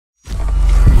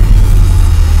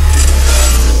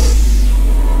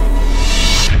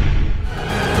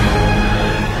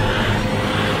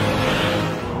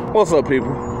What's up,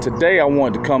 people? Today I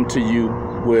wanted to come to you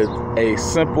with a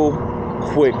simple,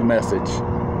 quick message.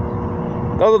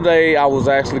 The other day I was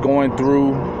actually going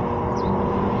through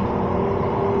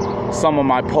some of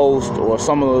my posts, or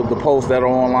some of the posts that are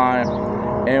online,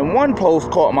 and one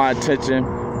post caught my attention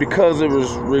because it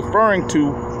was referring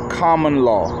to common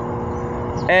law.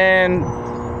 And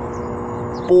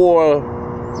for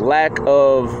lack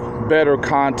of better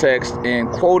context in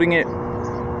quoting it,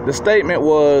 the statement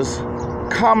was,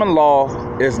 common law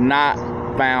is not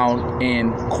found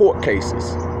in court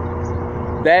cases.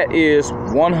 That is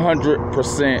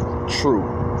 100% true.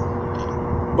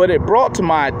 But it brought to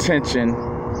my attention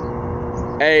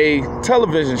a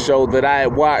television show that I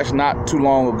had watched not too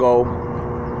long ago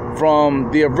from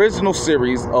the original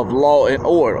series of Law and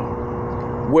Order,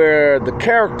 where the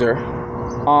character,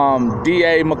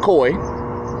 D.A. McCoy,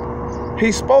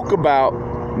 he spoke about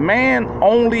man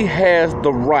only has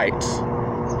the rights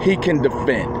he can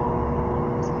defend.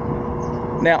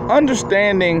 Now,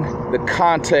 understanding the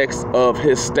context of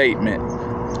his statement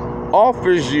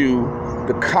offers you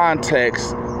the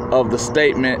context of the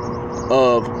statement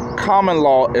of common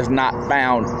law is not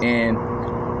found in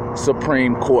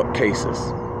Supreme Court cases.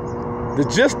 The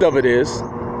gist of it is,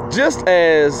 just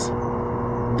as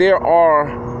there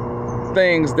are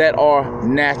things that are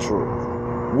natural,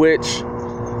 which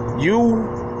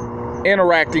you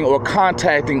interacting or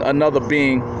contacting another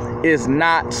being is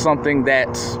not something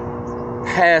that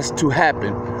has to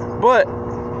happen. But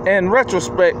in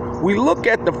retrospect, we look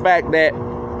at the fact that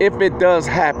if it does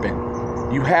happen,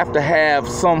 you have to have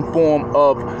some form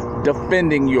of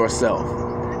defending yourself.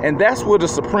 And that's where the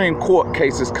Supreme Court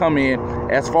cases come in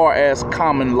as far as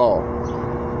common law.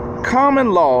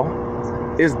 Common law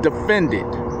is defended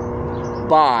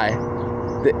by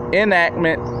the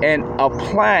enactment and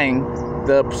applying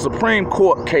the Supreme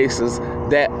Court cases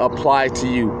that apply to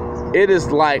you. It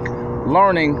is like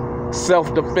learning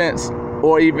self-defense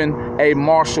or even a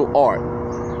martial art.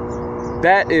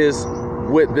 That is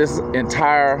what this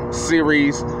entire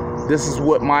series, this is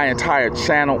what my entire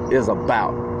channel is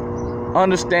about.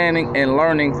 Understanding and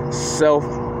learning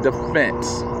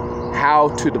self-defense,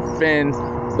 how to defend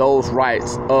those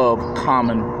rights of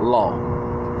common law.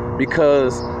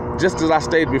 Because just as I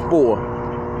stated before,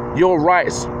 your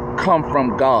rights come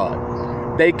from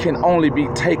God. They can only be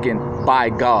taken by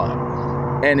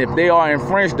God. And if they are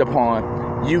infringed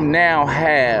upon, you now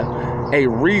have a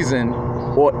reason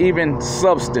or even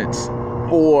substance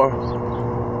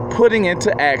for putting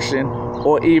into action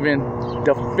or even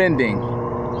defending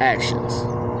actions.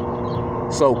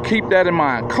 So keep that in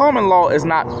mind. Common law is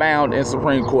not found in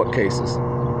Supreme Court cases.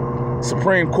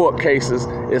 Supreme Court cases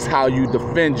is how you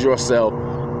defend yourself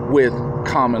with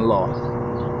common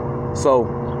law.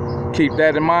 So keep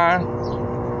that in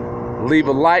mind. Leave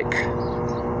a like,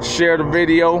 share the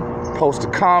video, post a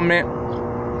comment,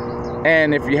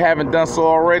 and if you haven't done so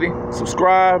already,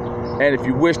 subscribe. And if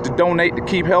you wish to donate to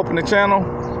keep helping the channel,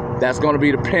 that's going to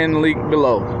be the pinned link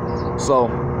below. So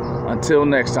until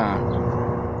next time.